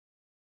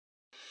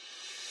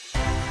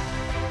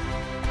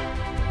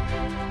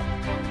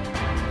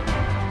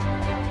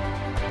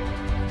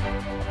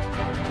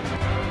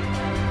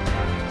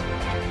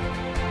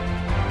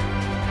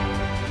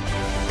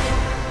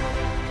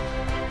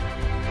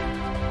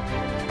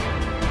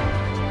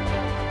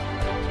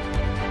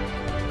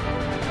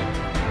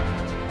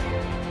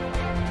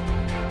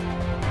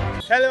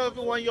Hello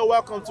everyone, you're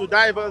welcome to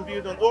Diverse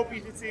Views on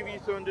OPC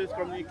TV Sundos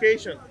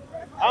Communication.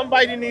 I'm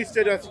by the news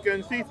state, as you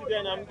can see today,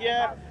 and I'm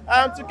here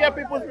to get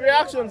people's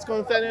reactions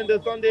concerning the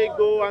Sunday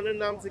Igboho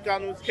and Nnamdi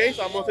Kanu's case.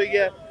 I'm also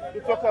here to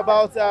talk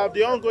about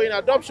the ongoing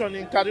adoption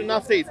in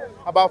Kaduna State.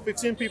 About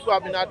 15 people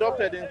have been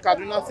adopted in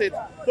Kaduna State.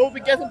 So we'll be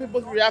getting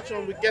people's reaction,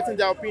 we'll be getting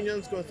their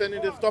opinions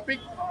concerning this topic.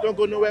 Don't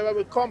go nowhere. When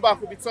we come back,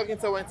 we'll be talking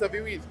to our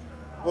interviewees.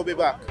 We'll be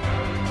back.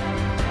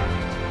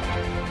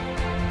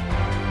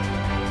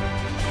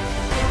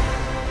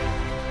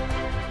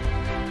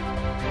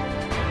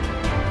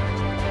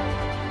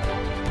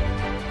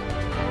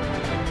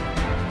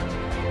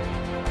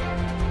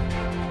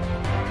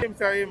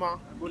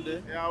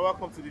 Yeah,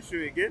 welcome to the show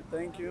again.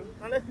 Thank you.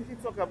 Now let's quickly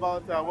talk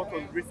about what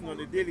was written on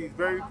the daily. It's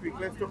very quick.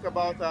 Let's talk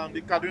about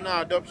the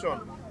Kaduna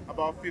adoption.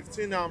 About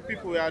 15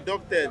 people were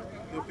adopted.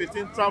 The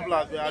 15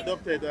 travelers were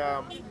adopted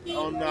on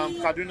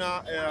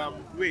Kaduna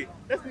way.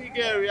 Let's quickly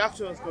get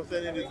reactions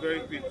concerning this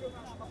very quick.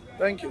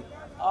 Thank you.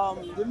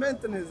 The main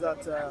thing is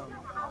that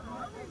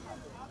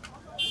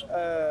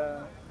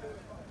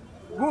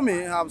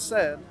Gumi have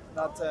said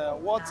that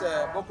what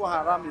Boko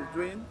Haram is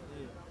doing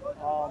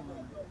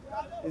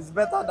is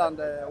better than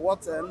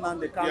what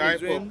Nnamdi Kanu is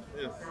doing.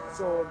 Yes.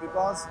 So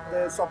because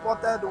they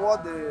supported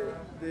what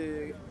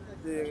the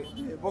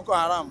Boko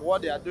Haram,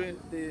 what they are doing,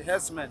 the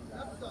herdsmen,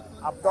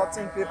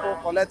 abducting people,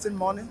 collecting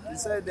money. He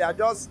said they are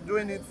just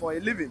doing it for a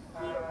living.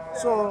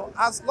 So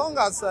as long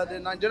as the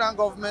Nigerian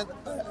government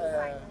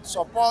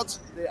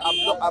supports the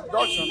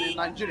abduction in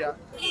Nigeria,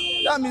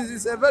 that means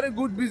it's a very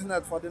good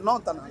business for the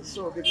Northerners.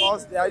 So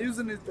because they are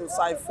using it to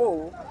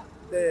siphon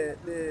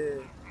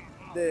the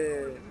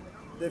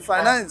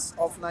finance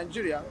of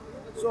Nigeria.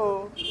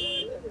 So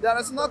there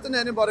is nothing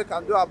anybody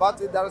can do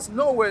about it. There is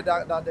no way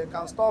that they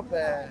can stop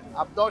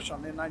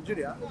abduction in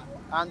Nigeria,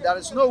 and there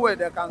is no way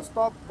they can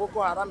stop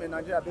Boko Haram in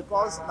Nigeria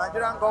because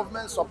Nigerian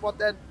government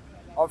supported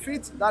of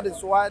it. That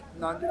is why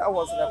Nigeria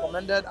was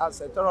recommended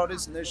as a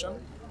terrorist nation.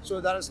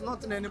 So there is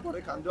nothing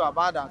anybody can do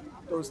about that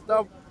to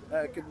stop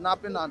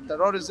kidnapping and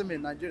terrorism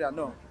in Nigeria.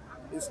 No.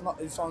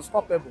 It's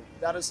unstoppable.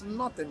 There is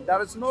nothing.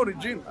 There is no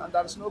regime and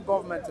there is no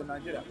government in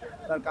Nigeria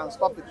that can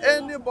stop it.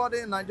 Anybody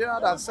in Nigeria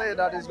that says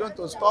that is going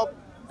to stop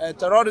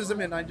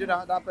terrorism in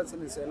Nigeria, that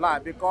person is a lie,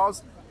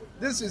 because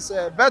this is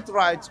a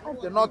birthright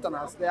of the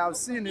Northerners. They have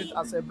seen it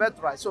as a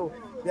birthright, so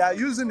they are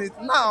using it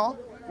now.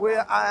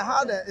 Where I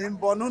heard in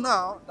Borno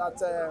now that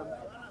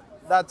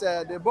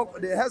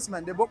the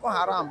herdsmen, the Boko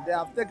Haram, they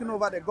have taken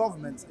over the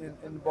government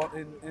in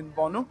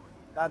Borno.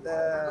 That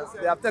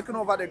they have taken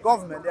over the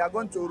government, they are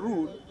going to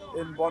rule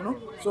in Borno.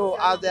 So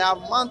as they have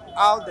marked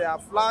out their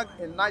flag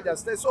in Niger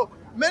State. So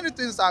many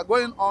things are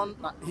going on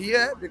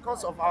here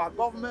because of our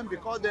government,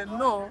 because they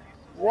know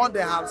what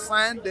they have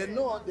signed, they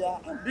know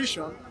their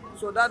ambition.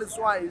 So that is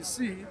why you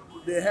see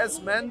the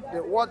herdsmen,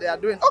 what they are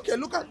doing. Okay,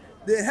 look at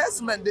the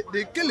herdsmen,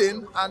 the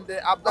killing and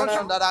the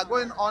abduction that are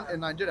going on in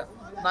Nigeria.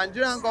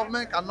 Nigerian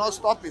government cannot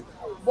stop it.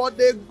 But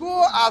they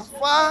go as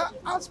far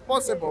as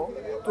possible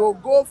to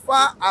go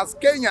far as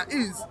Kenya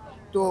is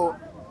to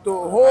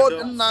hold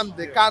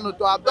Nnamdi Kanu,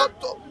 to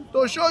abduct,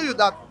 to show you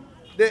that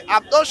the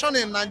abduction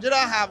in Nigeria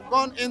have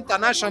gone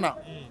international.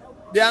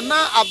 They are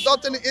now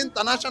abducting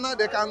international.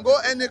 They can go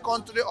any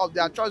country of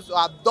their choice to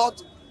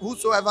abduct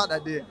whosoever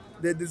that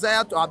they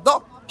desire to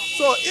adopt.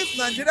 So if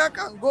Nigeria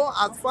can go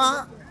as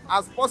far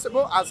as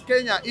possible as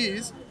Kenya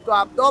is to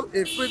adopt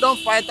a freedom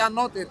fighter,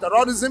 not a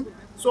terrorism,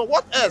 so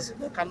what else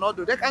they cannot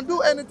do? They can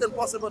do anything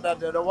possible that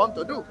they want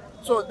to do.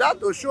 So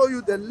that will show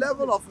you the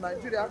level of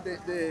Nigeria,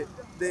 the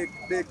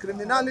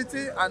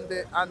criminality and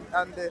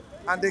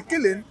the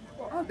killing,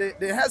 and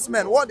the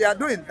herdsmen, what they are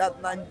doing,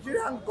 that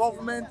Nigerian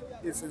government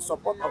is in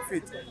support of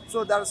it.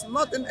 So there is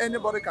nothing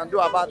anybody can do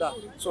about that.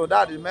 So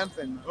that is the main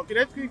thing. Okay,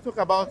 let's quickly talk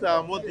about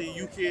what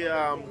the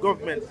UK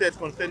government said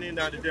concerning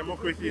the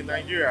democracy in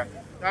Nigeria.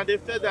 Now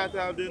they've said that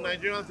the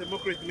Nigerian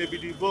democracy may be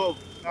dissolved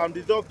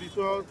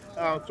before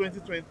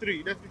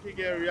 2023. Let's quickly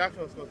get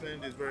reactions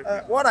concerning this very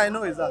quick. What I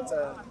know is that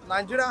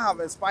Nigeria have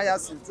expired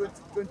since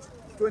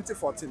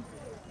 2014.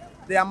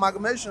 The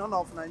amalgamation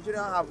of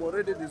Nigeria have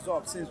already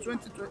dissolved since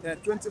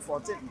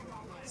 2014.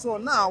 So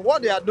now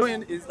what they are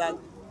doing is that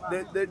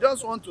they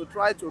just want to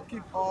try to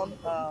keep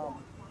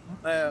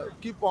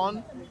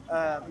on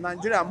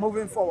Nigeria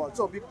moving forward.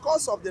 So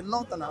because of the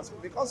Northerners,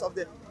 because of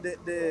the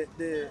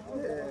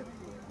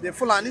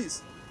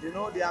Fulanis, you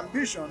know, the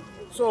ambition,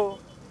 so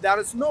there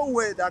is no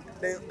way that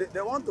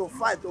they want to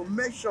fight to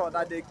make sure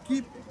that they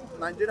keep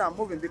Nigeria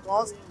moving,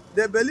 because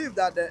they believe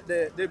that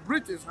the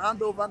British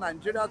hand over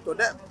Nigeria to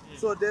them.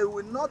 So they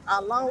will not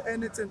allow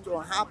anything to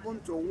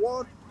happen to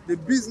what the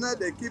business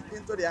they keep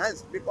into their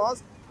hands,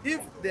 because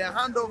if they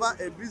hand over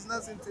a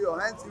business into your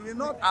hands, you will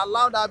not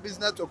allow that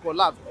business to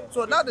collapse.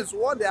 So that is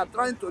what they are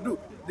trying to do.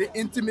 The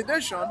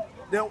intimidation,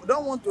 they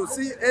don't want to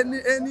see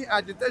any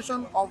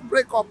agitation of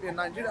breakup in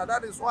Nigeria.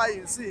 That is why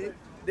you see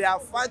they are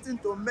fighting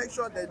to make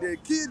sure that they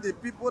kill the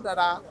people that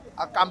are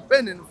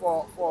campaigning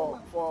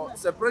for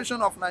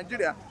separation of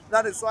Nigeria.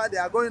 That is why they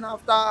are going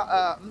after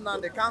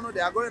Nnamdi Kanu, they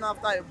are going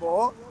after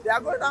Igboho, they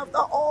are going after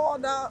all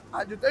the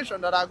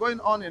agitation that are going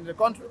on in the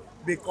country,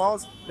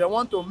 because they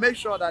want to make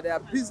sure that their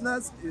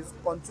business is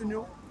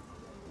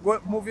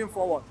moving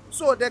forward.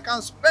 So they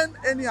can spend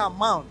any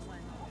amount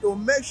to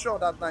make sure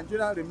that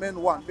Nigeria remain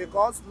one.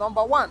 Because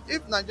number one,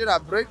 if Nigeria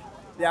break,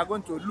 they are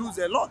going to lose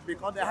a lot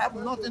because they have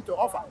nothing to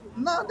offer.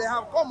 Now they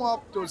have come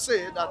up to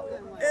say that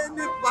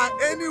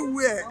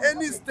anywhere,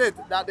 any state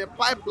that the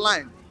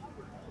pipeline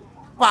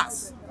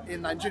pass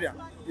in Nigeria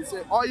is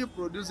an oil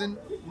producing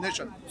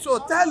nation. So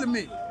tell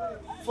me,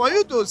 for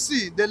you to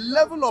see the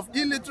level of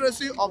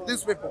illiteracy of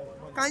these people,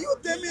 can you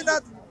tell me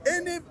that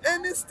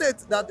any state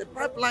that the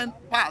pipeline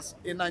pass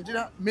in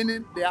Nigeria,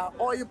 meaning they are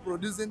oil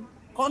producing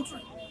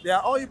country, they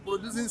are oil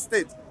producing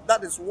state?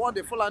 That is what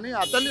the Fulani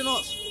are telling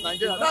us.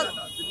 Nigeria,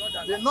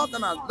 the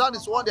Northerners, that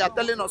is what they are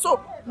telling us.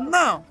 So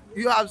now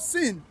you have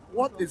seen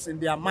what is in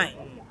their mind.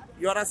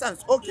 You understand?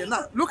 Okay,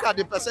 now look at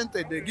the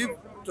percentage they give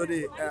to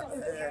the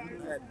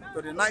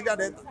Niger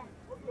Delta.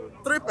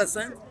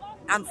 3%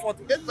 and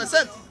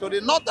 48% to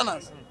the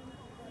Northerners.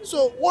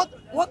 So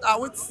what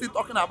are we still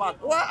talking about?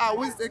 Why are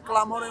we still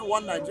clamoring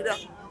one Nigeria?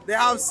 They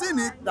have seen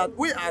it that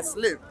we are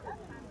slaves.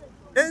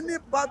 Any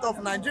part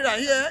of Nigeria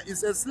here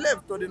is a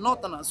slave to the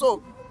Northerners.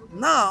 So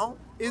now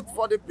it's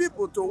for the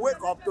people to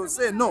wake up to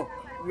say, no,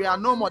 we are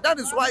no more. That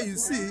is why you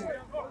see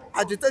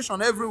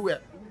agitation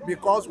everywhere,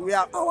 because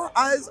our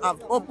eyes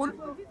have opened,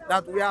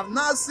 that we have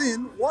now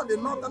seen what the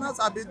Northerners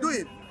have been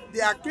doing.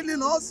 They are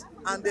killing us,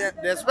 and they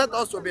expect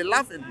us to be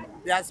laughing.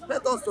 They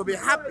expect us to be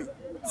happy.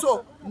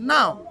 So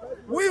now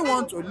we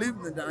want to live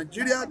in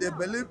Nigeria. They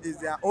believe is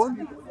their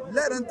own.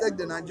 Let them take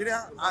the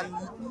Nigeria and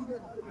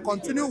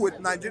continue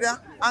with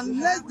Nigeria, and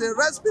let the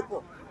rest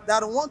people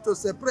that want to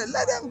separate,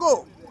 let them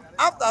go.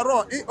 After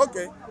all,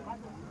 okay,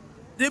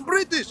 the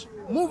British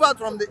move out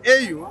from the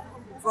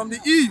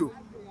EU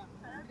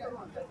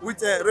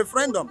with a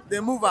referendum. They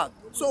move out.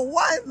 So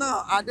why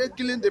now are they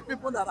killing the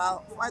people that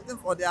are fighting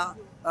for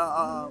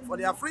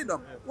their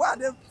freedom? Why are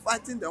they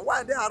fighting them?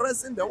 Why are they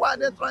arresting them? Why are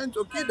they trying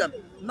to kill them?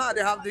 Now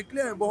they have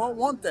declared Igboho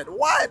wanted.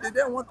 Why did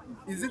they want?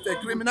 Is it a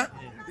criminal?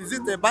 Is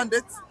it a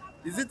bandit?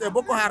 Is it a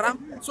Boko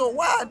Haram? So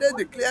why are they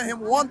declare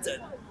him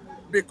wanted?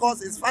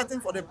 Because he's fighting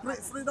for the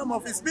freedom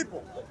of his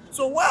people.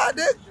 So why are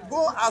they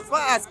go as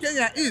far as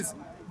Kenya is,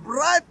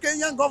 bribe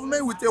Kenyan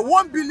government with a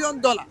 $1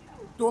 billion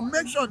to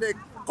make sure they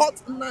cut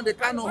Nnamdi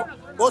Kanu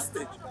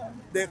hostage?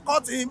 They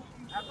caught him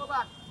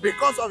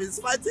because of his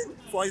fighting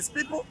for his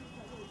people.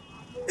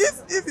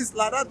 If it's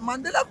like that,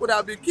 Mandela could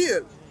have been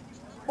killed.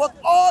 But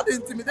all the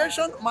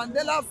intimidation,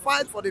 Mandela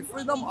fight for the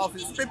freedom of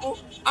his people,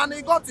 and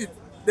he got it.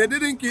 They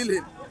didn't kill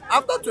him.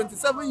 After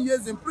 27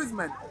 years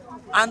imprisonment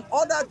and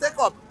other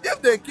take-up,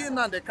 if they kill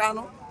Nnamdi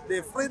Kanu,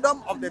 the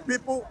freedom of the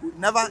people will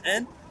never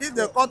end. If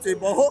they cut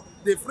Igboho,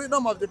 the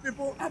freedom of the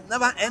people have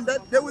never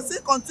ended. They will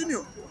still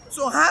continue.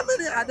 So how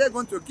many are they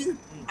going to kill?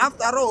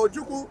 After all,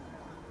 Ojukwu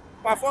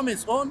perform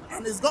his own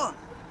and is gone.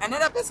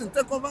 Another person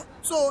take over.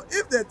 So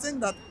if they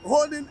think that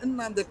holding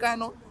Nnamdi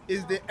Kanu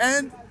is the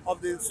end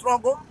of the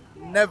struggle,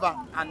 never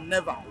and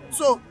never.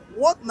 So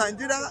what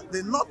Nigeria,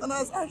 the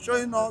Northerners are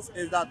showing us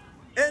is that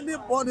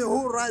anybody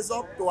who rise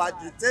up to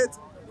agitate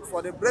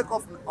for the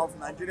breakup of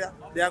Nigeria,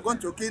 they are going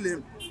to kill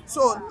him.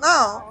 So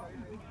now,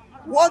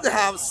 what they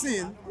have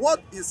seen,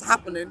 what is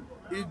happening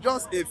is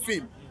just a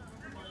film.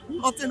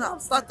 Nothing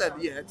has started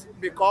yet,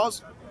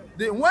 because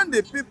when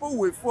the people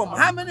will form,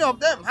 how many of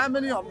them,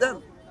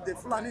 the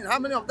Fulani, how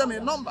many of them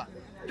in number?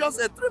 Just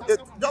a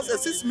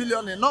 6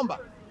 million in number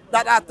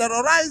that are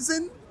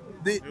terrorizing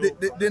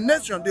the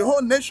nation, the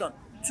whole nation,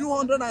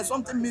 200 and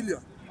something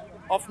million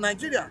of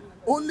Nigeria.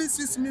 Only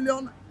 6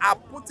 million are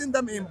putting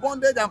them in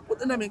bondage and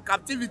putting them in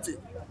captivity,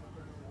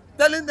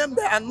 telling them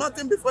they are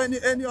nothing before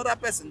any other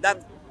person,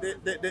 that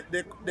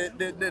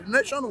the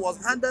nation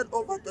was handed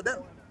over to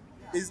them.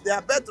 Is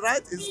their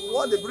birthright, is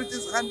what the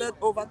British handed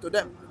over to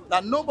them,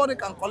 that nobody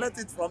can collect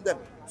it from them.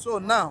 So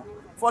now,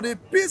 for the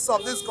peace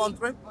of this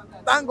country,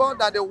 thank God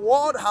that the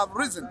world have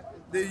risen.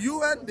 The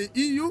UN, the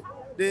EU,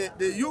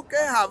 the UK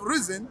have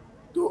risen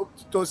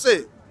to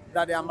say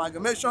that the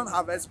amalgamation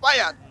have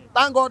expired.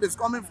 Thank God it's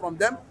coming from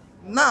them.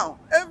 Now,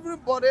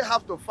 everybody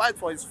have to fight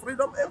for his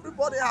freedom.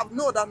 Everybody have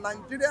know that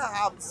Nigeria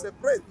have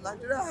separated.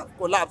 Nigeria have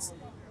collapsed.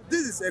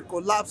 This is a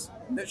collapsed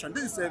nation.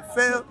 This is a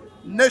failed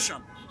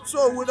nation.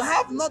 So we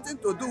have nothing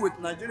to do with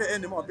Nigeria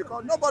anymore,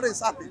 because nobody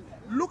is happy.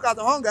 Look at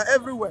the hunger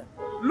everywhere.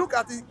 Look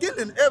at the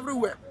killing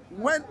everywhere.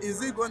 When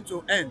is it going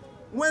to end?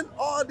 When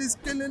all this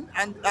killing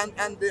and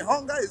the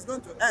hunger is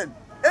going to end?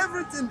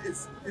 Everything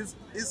is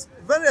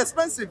very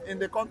expensive in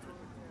the country.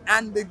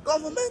 And the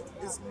government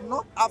is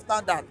not after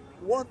that.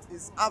 What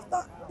is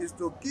after is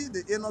to kill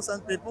the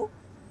innocent people.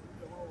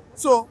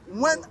 So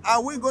when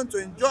are we going to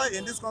enjoy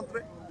in this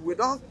country? We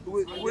don't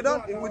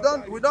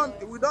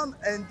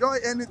enjoy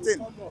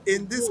anything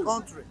in this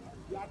country.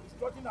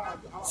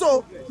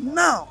 So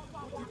now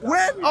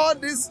when all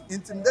this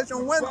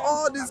intimidation, when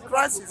all this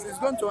crisis is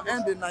going to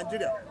end in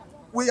Nigeria.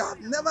 We have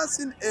never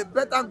seen a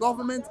better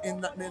government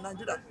in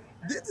Nigeria.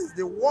 This is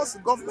the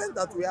worst government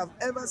that we have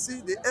ever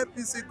seen. The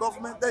APC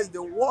government, that is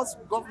the worst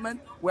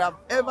government we have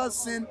ever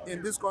seen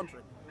in this country.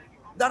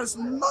 There is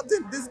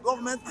nothing this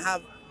government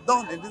have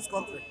done in this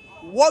country.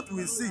 What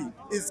we see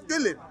is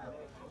killing.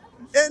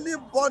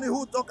 Anybody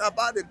who talk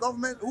about the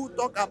government, who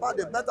talk about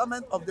the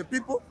betterment of the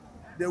people,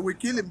 they will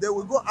kill him. They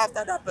will go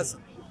after that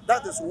person.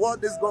 That is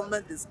what this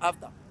government is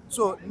after.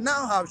 So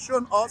now have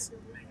shown us,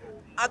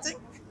 I think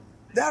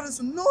there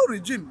is no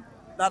regime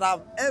that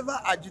have ever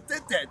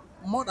agitated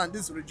more than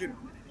this regime.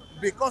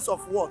 Because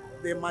of what?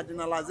 The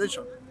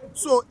marginalization.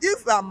 So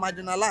if we are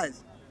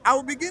marginalized, I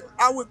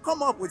will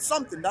come up with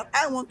something that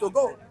I want to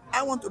go.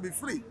 I want to be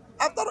free.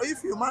 After all,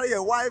 if you marry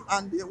a wife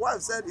and the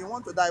wife said he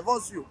want to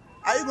divorce you,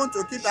 are you going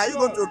to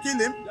kill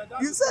him?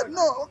 You said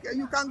no, okay,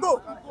 you can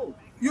go.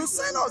 You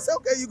sign out, say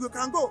okay, you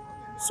can go.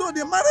 So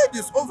the marriage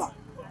is over.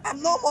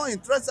 I'm no more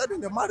interested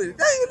in the marriage.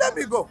 Then you let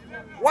me go.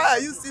 Why are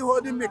you still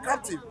holding me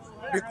captive?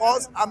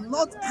 Because I'm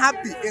not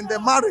happy in the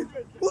marriage.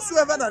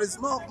 Whosoever that is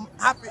not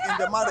happy in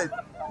the marriage,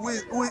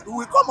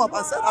 we come up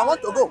and say, I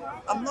want to go.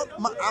 I'm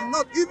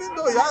not, even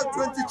though you have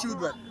 20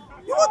 children,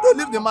 you want to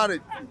leave the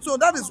marriage. So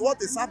that is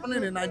what is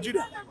happening in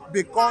Nigeria,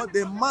 because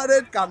the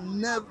marriage can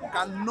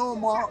no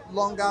more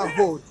longer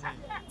hold.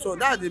 So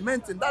that's the main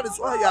thing. That is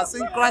why you are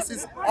seeing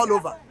crisis all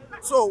over.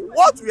 So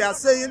what we are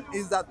saying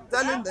is that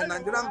telling the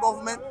Nigerian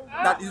government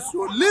that you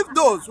should leave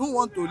those who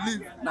want to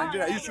leave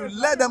Nigeria. You should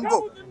let them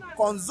go.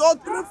 Consult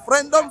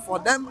referendum for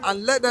them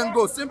and let them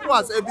go. Simple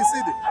as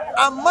ABCD.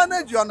 And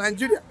manage your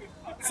Nigeria.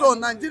 So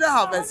Nigeria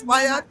have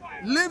expired.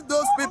 Leave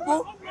those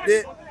people,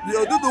 the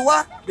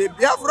Oduduwa, the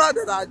Biafra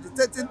that are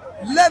agitating,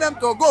 let them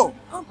to go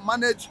and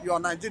manage your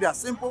Nigeria.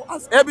 Simple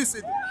as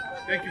ABCD.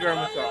 Thank you very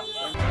much, sir.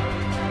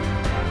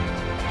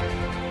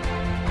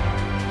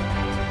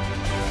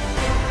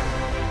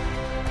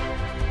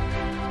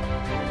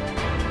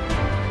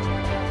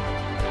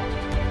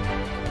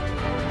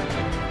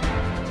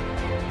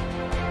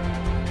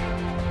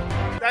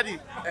 Daddy,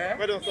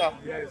 well done, sir.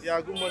 Yes. Yeah,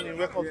 good morning.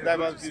 Welcome to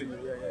Diverse View.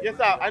 Yes,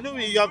 sir. I know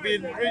you have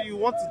been ready. You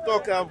want to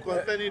talk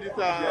concerning this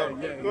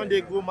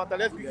Sunday Igboho matter.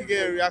 Let's quickly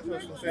get a reaction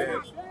concerning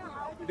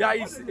it.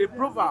 There is a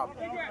proverb,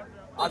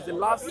 as the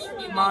last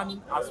man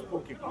has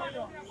spoken,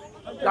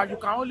 that you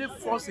can only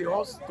force a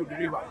horse to the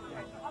river.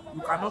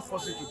 You cannot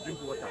force it to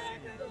drink water.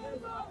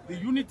 The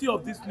unity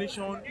of this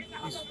nation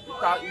is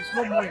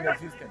no more in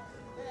existence.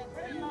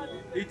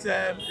 It's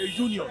a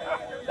union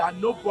that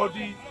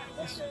nobody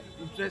is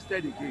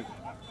interested again.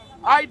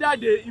 Either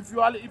if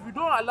you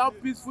don't allow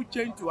peaceful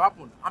change to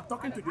happen, I'm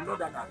talking to the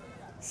northerner,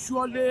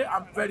 surely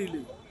and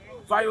verily,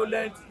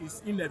 violence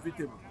is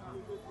inevitable.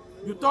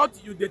 They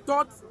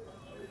thought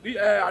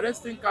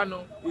arresting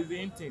Kanu is the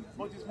end thing,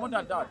 but it's more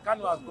than that.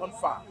 Kanu has gone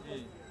far.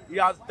 He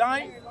has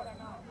dined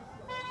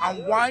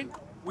and wined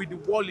with the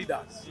world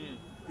leaders.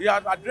 He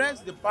has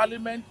addressed the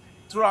parliament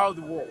throughout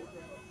the world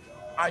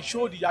and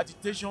showed the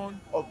agitation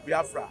of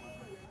Biafra.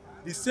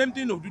 The same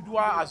thing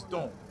Oduduwa has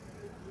done.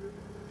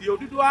 The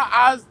Oduduwa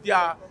has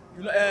their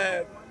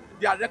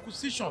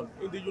requisition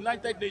in the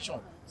United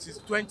Nations since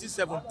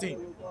 2017.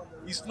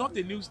 It's not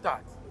a new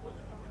start.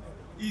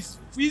 It's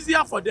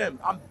easier for them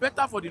and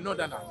better for the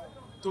northerners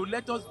to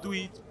let us do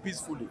it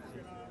peacefully.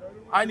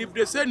 And if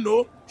they say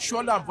no,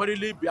 surely and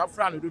verily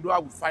Biafra and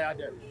Oduduwa will fire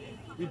them.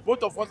 If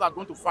both of us are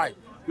going to fight,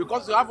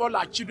 because we have all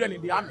our children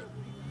in the army,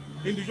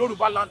 in the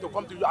Yoruba land, to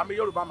come to you. I'm a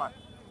Yoruba man.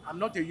 I'm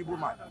not a Igbo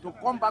man. To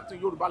come back to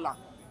Yoruba land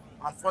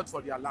and fight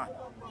for their land.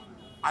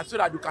 And so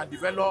that you can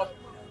develop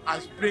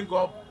and spring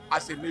up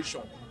as a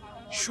nation.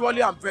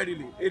 Surely and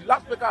verily. A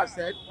last speaker has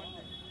said,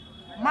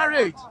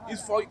 marriage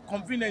is for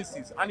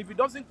conveniences. And if it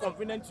doesn't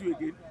convenience you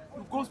again,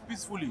 you go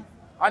peacefully.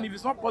 And if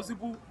it's not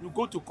possible, you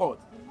go to court.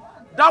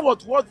 That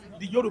was what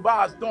the Yoruba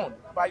has done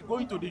by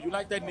going to the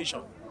United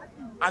Nations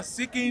and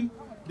seeking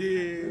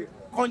the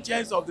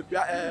conscience of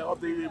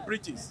the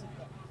British,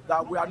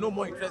 that we are no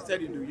more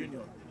interested in the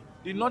union.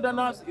 The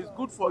northerners, is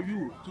good for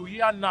you to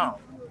hear now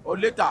or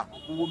later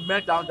we will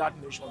melt down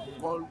that nation to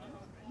call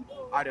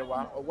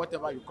Arewa or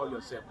whatever you call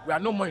yourself. We are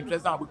no more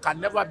interested and we can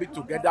never be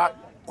together.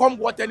 Come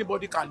what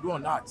anybody can do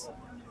on earth.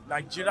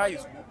 Nigeria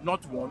is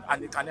not one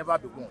and it can never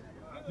be one.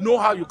 Know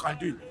how you can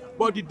do it.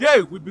 But the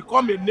day we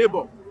become a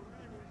neighbor,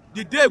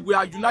 the day we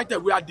are united,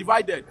 we are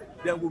divided,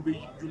 then we'll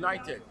be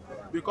united.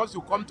 Because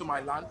you come to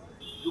my land,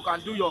 you can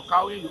do your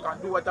cowing, you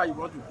can do whatever you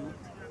want to do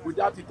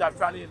without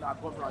interfering in our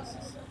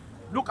governances.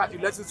 Look at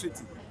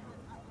electricity.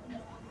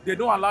 They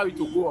don't allow it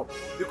to go up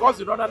because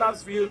the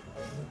northerners feel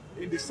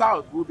in the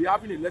south we'll be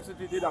having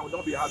electricity that will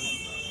not be having.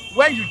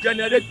 When you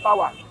generate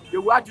power, they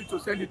want you to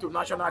send it to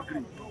national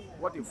grid.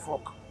 What a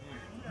fuck.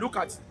 Look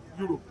at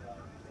Europe.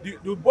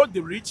 Both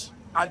the rich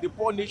and the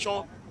poor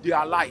nation, they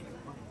are alike.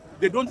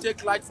 They don't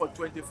take light for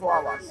 24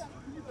 hours.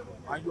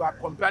 And you are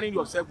comparing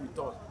yourself with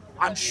us.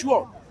 I'm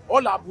sure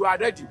we are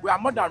ready. We are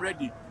more than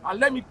ready. And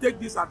let me take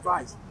this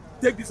advice,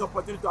 take this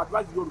opportunity to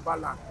advise the Yoruba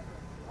land.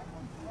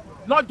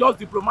 Not just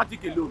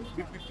diplomatic alone,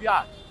 be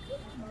prepared.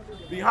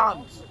 the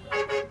hands.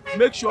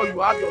 Make sure you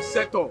have your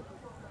setup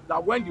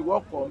that when the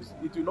war comes,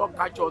 it will not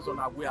catch us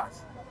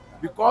unawares.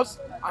 Because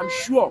I'm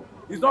sure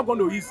it's not going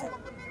to be easy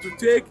to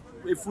take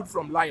a food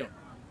from lion.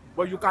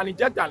 But you can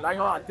inject a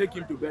lion and take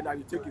him to bed and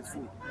you take his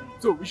food.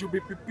 So we should be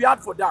prepared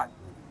for that,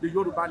 the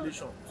Yoruba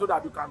nation, so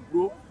that we can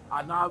grow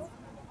and have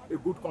a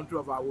good country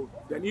of our own.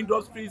 Then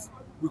industries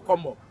will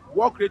come up,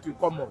 work rate will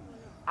come up.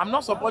 I'm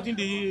not supporting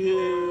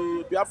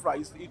the Biafra,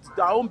 it's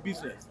their own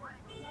business.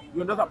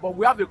 You understand? But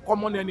we have a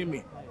common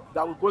enemy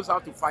that we both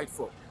have to fight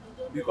for.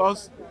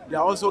 Because they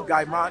are also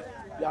guy man,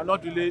 they are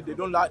not really, they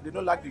don't like the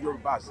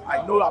Yorubas.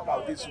 I know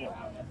about this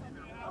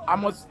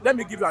one. Let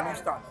me give you an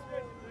instance.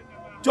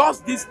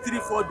 Just these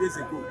 3-4 days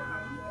ago,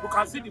 you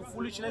can see the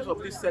foolishness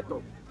of this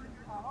setup.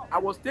 I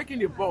was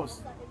taking a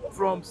bus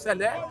from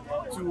Sele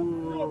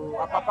to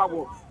Apapa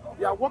Wharf.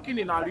 They are walking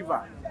in a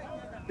river.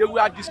 They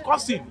were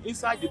discussing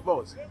inside the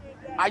bus.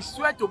 I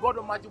swear to God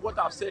Almighty what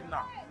I've said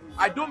now.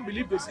 I don't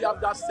believe they still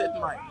have that set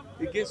mind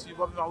against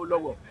Obafemi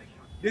Awolowo.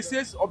 They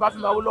say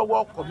Obafemi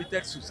Awolowo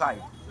committed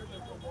suicide.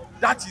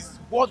 That is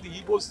what the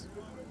Igbos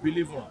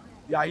believe on.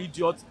 They are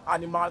idiots,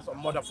 animals,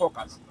 and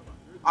motherfuckers.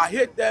 I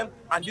hate them,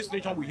 and this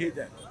nation will hate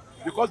them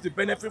because they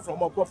benefit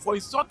from us. But for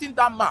insulting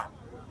that man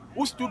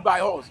who stood by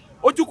us,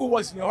 Ojukwu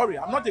was in a hurry.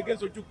 I'm not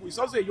against Ojukwu. He's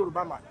also a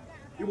Yoruba man.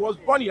 He was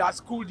born here at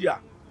school there,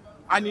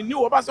 and he knew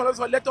Obasanjo,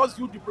 so let us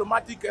use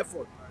diplomatic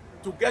effort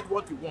to get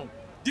what we want.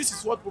 This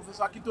is what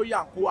Professor Akintoye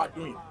and co are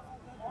doing.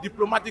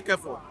 Diplomatic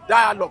effort,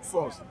 dialogue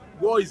first.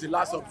 War is the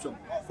last option.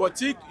 But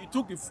he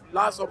took the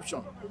last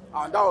option,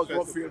 and that was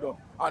what failed up.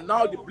 And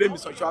now the blame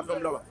is on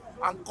Shafem Lawa.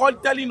 And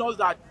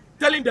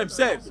telling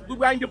themselves, we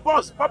were in the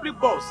bus, public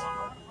bus.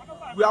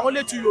 We are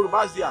only 2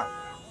 Yorubas there.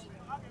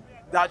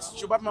 That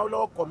Obafemi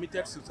Awolowo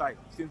committed suicide.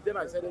 Since then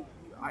I said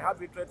I have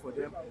hatred for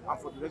them and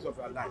for the rest of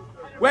our life.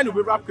 When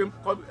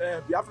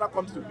Biafra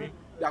comes to me,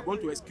 they are going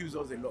to excuse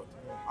us a lot.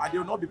 And they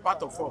will not be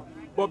part of us.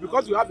 But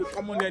because we have a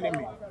common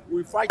enemy,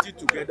 we fight it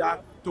together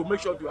to make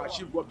sure to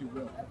achieve what we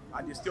want.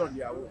 And they stay on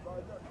their own.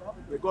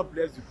 May God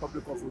bless the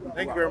public of Oduduwa.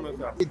 Thank you very much,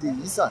 sir. Èdè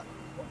yìí sà.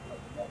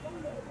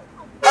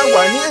 Ẹ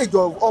wà ní age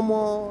of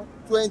ọmọ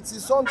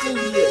 20-something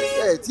years.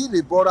 Ẹ tí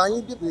lè bọ́ra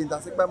yín bí ìpìlẹ̀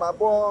ìdásípẹ́ máa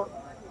bọ́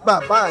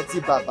bàbá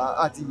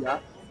àti ìyá.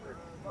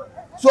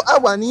 So ẹ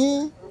wà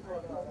ní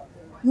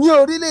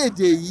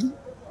orílẹ̀-èdè yìí,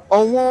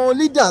 àwọn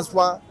leaders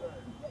wa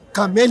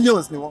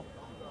chameleons ni wọ́n.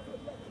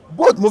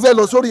 Both mo fẹ́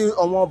lọ sórí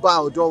àwọn ọba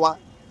ọ̀dọ́ wa.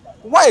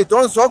 Why tó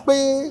ń sọ pé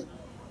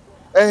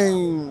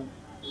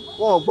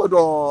wọn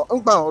gbọ́dọ̀ ń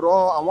gba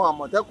ọ̀rọ̀ àwọn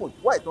Àmọ̀tẹ́kùn,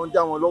 why tó ń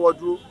dá wọn lọ́wọ́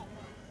dúró.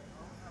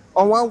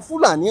 Àwọn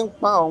Fúlàní ń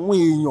pa àwọn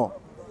èèyàn,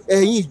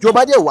 ẹ̀yin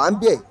ìjọba dẹ̀ wà ń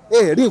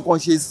bẹ̀, rí nǹkan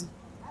ṣe sí.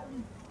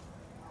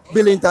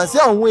 Bèlèǹtà sí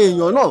àwọn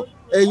èèyàn náà,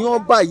 ẹ̀yin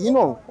ọba yìí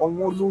náà,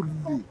 àwọn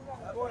olóríire.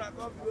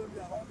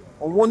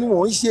 Àwọn ni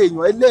wọ́n ń ṣe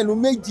èèyàn ẹlẹ́nu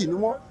méjì ni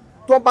wọ́n.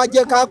 Tó bá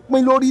jẹ́ ká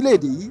pín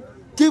lórílẹ̀-èdè yìí,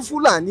 kí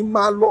Fúlàní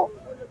máa lọ,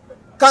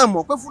 ká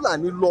mọ̀ pé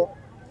Fúlàní lọ,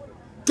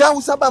 kí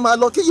Haúsá bá máa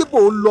lọ, kí Yíbò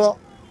lọ,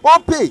 ó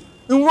pè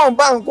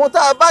ìwọ̀nba nǹkan tá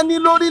a bá ní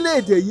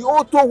lórílẹ̀-èdè yìí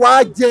ó tó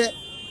wàá jẹ.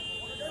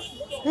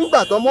 Nígbà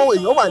tó mọ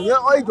èèyàn wà ní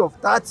age of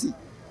 30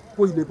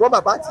 kò lè bọ́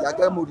bàbá àti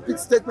ìyá, mo repeat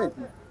statement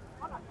mi.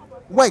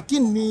 Wọ́n kí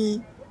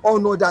ni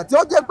ọ̀nà ọ̀dà tí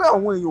ó jẹ́ pé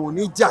àwọn èèyàn ò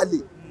ní jalè.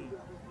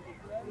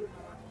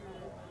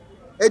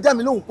 Ẹ dá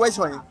mi lóhùn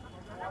question yẹn.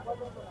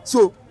 So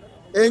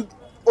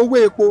owó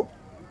epo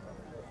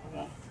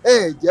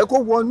jẹ́ kó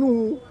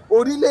wọnú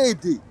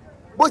orílẹ̀-èdè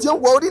bó ṣe ń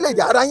wọ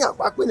orílẹ̀-èdè ara yàn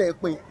pápínlẹ̀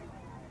pin.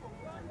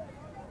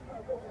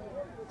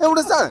 Ẹ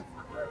understand?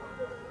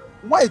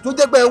 Wọ́n ètò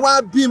jẹ́ pé ẹ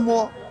wá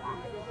bímọ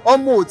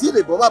ọmọ ò tí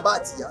lè bọ́ bàbá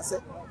àti ìyá sẹ́.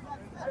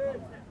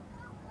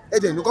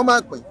 Ẹ̀dẹ̀ nìkan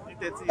máa pín.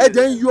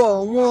 Ẹ̀dẹ̀ ń yọ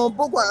àwọn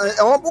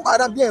Boko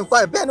Haram bí ẹ̀ ń pa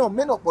ẹ̀ bẹ́ẹ̀ náà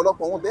mẹ́nà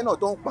ọ̀pọ̀lọpọ̀ wọn bẹ́ẹ̀ náà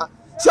tó ń pa.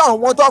 Ṣé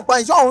àwọn tó ń pa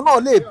iṣẹ́ àwọn náà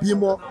lè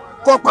bímọ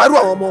kọ́ parú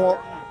àwọn ọmọ wọn?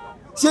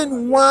 Ṣé ni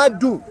wọ́n á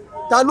dùn?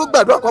 Ta ló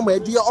gbàdúrà kọ́ ọmọ ẹ̀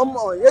di ọmọ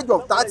age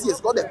of 30 years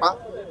kọ́ dẹ̀ pa?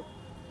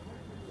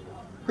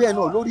 Bẹ́ẹ̀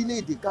náà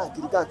lórílẹ̀-èdè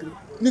káàkiri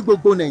ní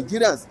gbogbo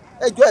Nigerians,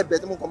 ẹjọ́ ẹ̀bẹ̀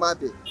tí mo kàn máa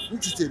bẹ̀ ní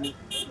ti tèmi,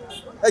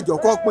 ẹjọ́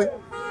kọ́ pín.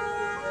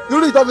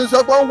 Irú ìtọ́fi sọ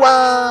pé ń wá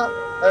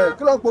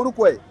kí ló ń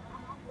porúkọ ẹ̀?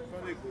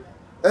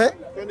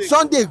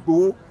 Sunday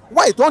Igboho,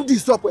 wá ìtọ́ ń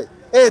disturb ẹ̀.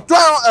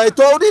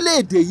 Ẹ̀tọ́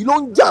orílẹ̀-èdè yìí ló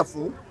ń jà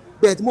fún.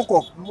 Bẹ́ẹ̀ tí mo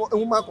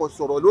máa kàn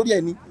sọ̀rọ̀ lórí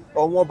ẹni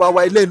ọ̀wọ́n ọba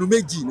wa ẹlẹ́nu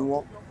méjì ni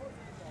wọ́n.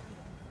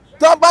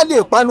 Tí wọ́n bá lè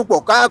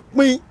panupọ̀ ká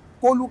pín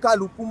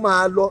kólúkálukú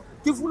máa lọ,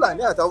 kí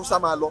Fúlàní àti Haúsá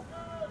máa lọ.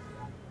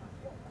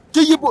 Kí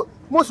Yíbò,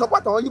 mo sọ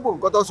pàtàkì àwọn Yíbò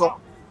nǹkan tó sọ,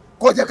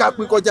 kó jẹ́ ká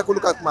pín, kó jẹ́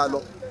kólúkálukú máa lọ.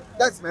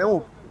 That's my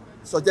own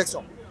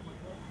suggestion.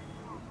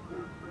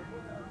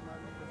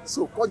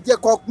 So kó jẹ́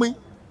kó pín.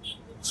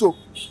 So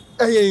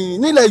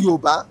nílẹ̀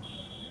Yorùbá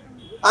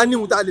a ní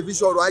ohun tá a lè fi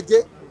sọ̀rọ̀ ajé.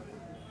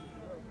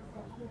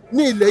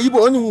 Ní ilẹ̀ Yíbò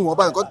ó ní ohun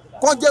ọ̀bá nǹkan,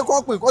 kó jẹ́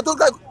kó pín, kó tó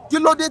kí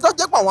ló dé tó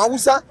jẹ́ pé àwọn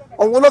Haúsá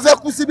àwọn ló fẹ́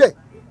kú síbẹ̀.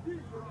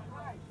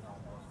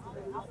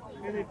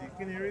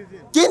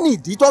 Kí ni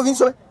ìdí tó fi ń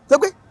sọ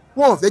pé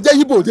wọn ò fẹ́ jẹ́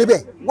Yíbò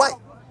débẹ̀? Why?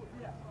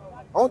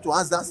 I want to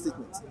ask that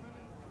statement.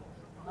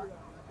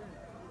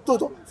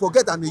 Toto,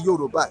 forget I'm a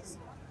Yoruba.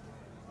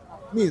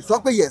 Mi sọ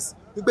pé yes,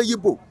 wípé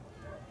Yíbò.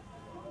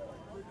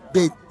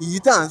 bẹ́ẹ̀ èyí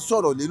tá à ń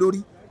sọ̀rọ̀ lé lórí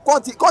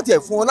kọ́ọ̀tì ẹ̀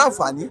fún wọn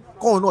láǹfààní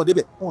kọ́ọ̀n náà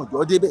débẹ̀ kọ́ọ̀n jọ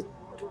débẹ̀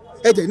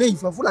ẹ̀dẹ̀ ní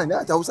ìfẹ́ Fúlàní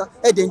àti Haúsá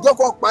ẹ̀dẹ̀ ń jẹ́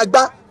kọ́ pa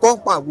gbá kọ́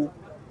pa wo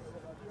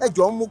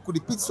ẹ̀jọ̀ ń mú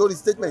repeat sorry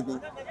statement ni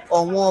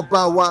ọ̀wọ́n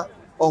ọba wa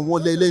ọ̀wọ́n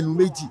lẹ́lẹ́nu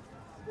méjì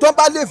tó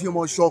bá lè fi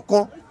mọ̀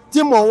ṣọ̀kan tí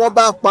mọ̀ wọn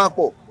bá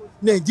papọ̀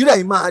Nàìjíríà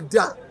yìí máa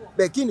dà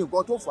bẹ́ẹ̀ kí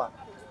nìkan tó fà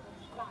á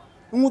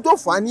ohun tó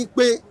fà á ní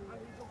pé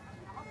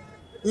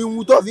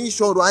ohun tó fi ń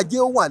ṣọrọ̀ ajé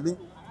ó wà ní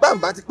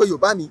báńbá ti pé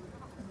Yorùbá mi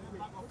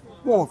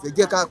wọn ò fẹ́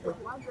jẹ́ ká pẹ́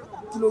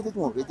kí ló dé tí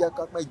wọn ò fẹ́ jẹ́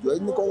ká pẹ́ ìjọ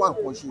ẹni kọ́ wà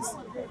nǹkan ṣe sí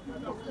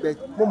bẹ́ẹ̀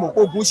mo mọ̀ pé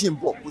ogun ṣì ń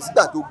bọ̀ kò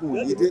sígbà tó gun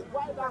ò ní dé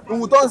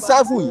ohun tó ń sá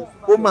fún yìí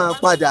ó máa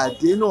padà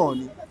dé náà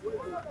ni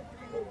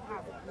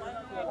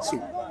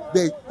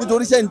bẹ́ẹ̀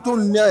nítorí sẹ́ni tó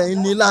ní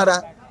ẹni lára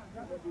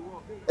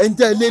ẹni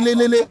tẹ́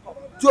lélélélé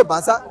tí ò bá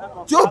sá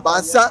tó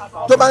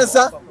bá ń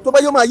sá tó bá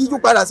yóò máa yíjú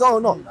padà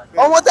sáwọn náà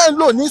ọmọ tẹ́ ń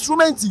lò ní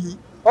instrument yìí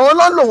ọ̀hún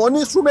ló ń lò wọ́n ní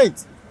instrument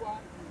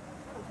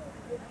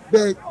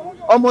bẹ́ẹ̀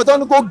ọmọ tó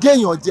ní kó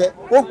géèyàn jẹ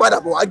ó ń padà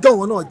bọ̀ wá gé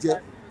wọn náà jẹ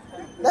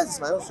that is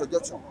my own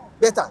suggestion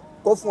better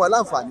kó fún wa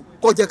láǹfààní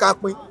kó jẹ́ ká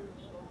pín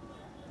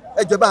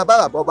ẹjọ́ bá bá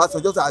bàbá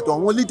Ọbásanjọ́ àti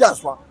àwọn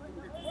leaders wa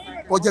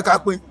kó jẹ́ ká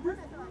pín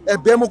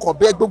ẹ̀bẹ̀ mú kàn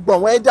bẹ́ẹ̀ gbogbo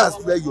àwọn elders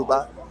rẹ̀ Yorùbá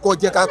kó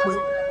jẹ́ ká pín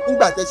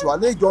nígbà tẹ̀sí wa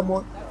lẹ́jọ́ ọmọ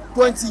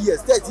 20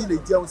 years tẹ́ẹ̀tì lè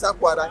jẹun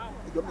sápò ara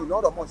ìjọba ìná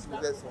ọ̀rọ̀ mọ̀ sí mi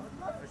fẹ́ sọ.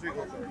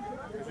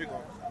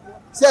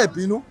 ṣé ẹ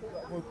bínú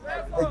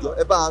ẹjọ́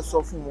ẹ bá a sọ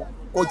fún wọn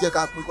kó jẹ́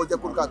ká pín kó jẹ́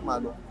kó ká máa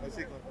lọ.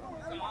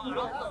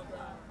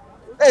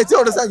 Tí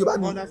ọ̀rọ̀ sáà Yorùbá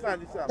ni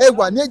ẹ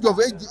wà ní age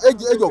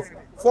of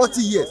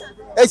 40 years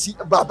ẹ ṣì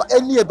bàbá ẹ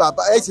ní ẹ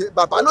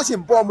bàbá ló ṣì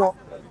ń bọ́ ọmọ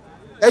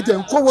ẹ jẹ́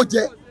ń kówó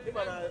jẹ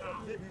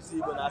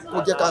kó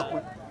jẹ́ ká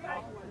pín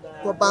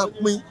tó bá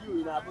pín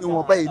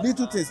ìwọ̀nba yìí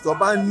little things tó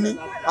bá ń ní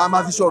a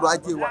máa fi ṣọ̀rọ̀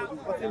ajé wa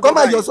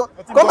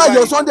kó má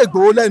yọ Sunday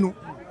Igboho lẹ́nu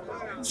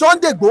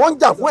Sunday Igboho ń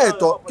jà fún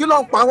ẹ̀tọ́ kí ló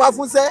ń pa wá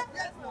fún sẹ́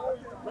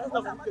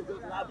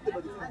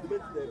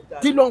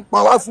kí ló ń pa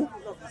wá fún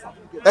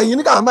ẹ̀yin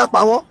ní ká máa pa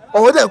wọ́n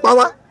ọ̀wọ́ dẹ̀ ń pa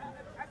wá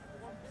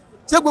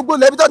ṣé gbogbo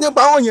lẹ́bí tó ti ń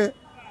pa wọ́n yẹn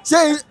ṣé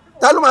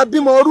ta ló máa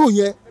bímọ ọrú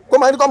yẹn kó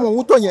máa ní kọ́ mọ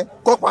òun tó yẹn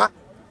kọ́ pa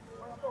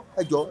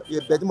ẹjọ́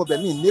ẹ̀bẹ̀ tí mo bẹ̀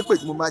mí nípè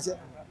tí mo máa ṣe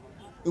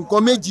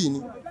nǹkan méjì ni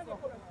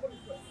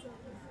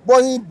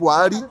bọ́yìn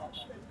Buhari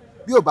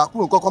bí ò bá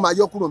kúrò nǹkan kan máa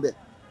yọ kúrò bẹ̀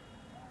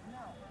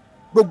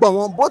gbogbo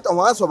àwọn both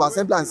àwọn House of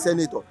Assembly and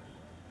Senator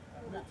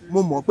mo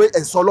mọ̀ pé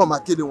ẹ̀sọ́ ọlọ́ọ̀ máa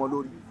kéde wọn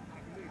lórí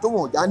tó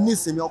wọn ò já ní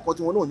ìsinmi ọkọ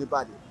tí wọn náà ní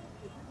bàdé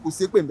kò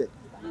sí pé mbẹ̀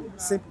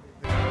simple.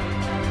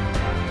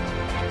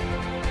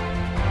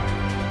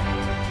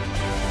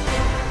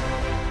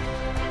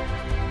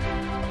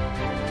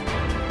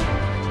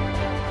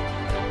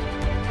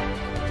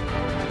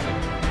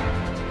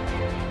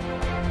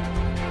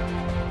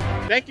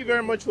 Thank you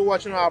very much for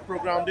watching our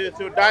program. This is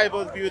your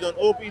diverse view on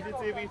OPC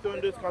TV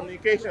Sundos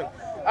Communication.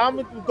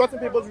 We've gotten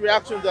people's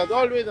reactions as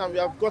always, and we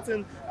have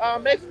gotten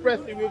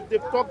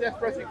they've talked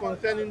expressly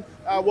concerning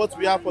what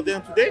we have for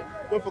them today.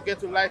 Don't forget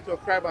to like,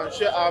 subscribe, and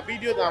share our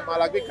videos. I'm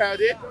Alagbe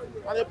Kayode,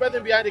 and the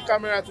person behind the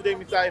camera today,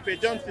 Mr.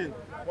 Ife Johnson.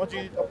 I want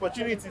you the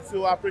opportunity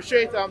to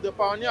appreciate the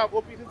pioneer of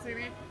OPC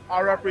TV,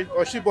 our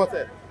representative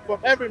Oshibote.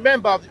 From every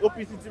member of the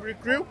OPC TV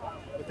crew,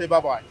 we say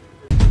bye-bye.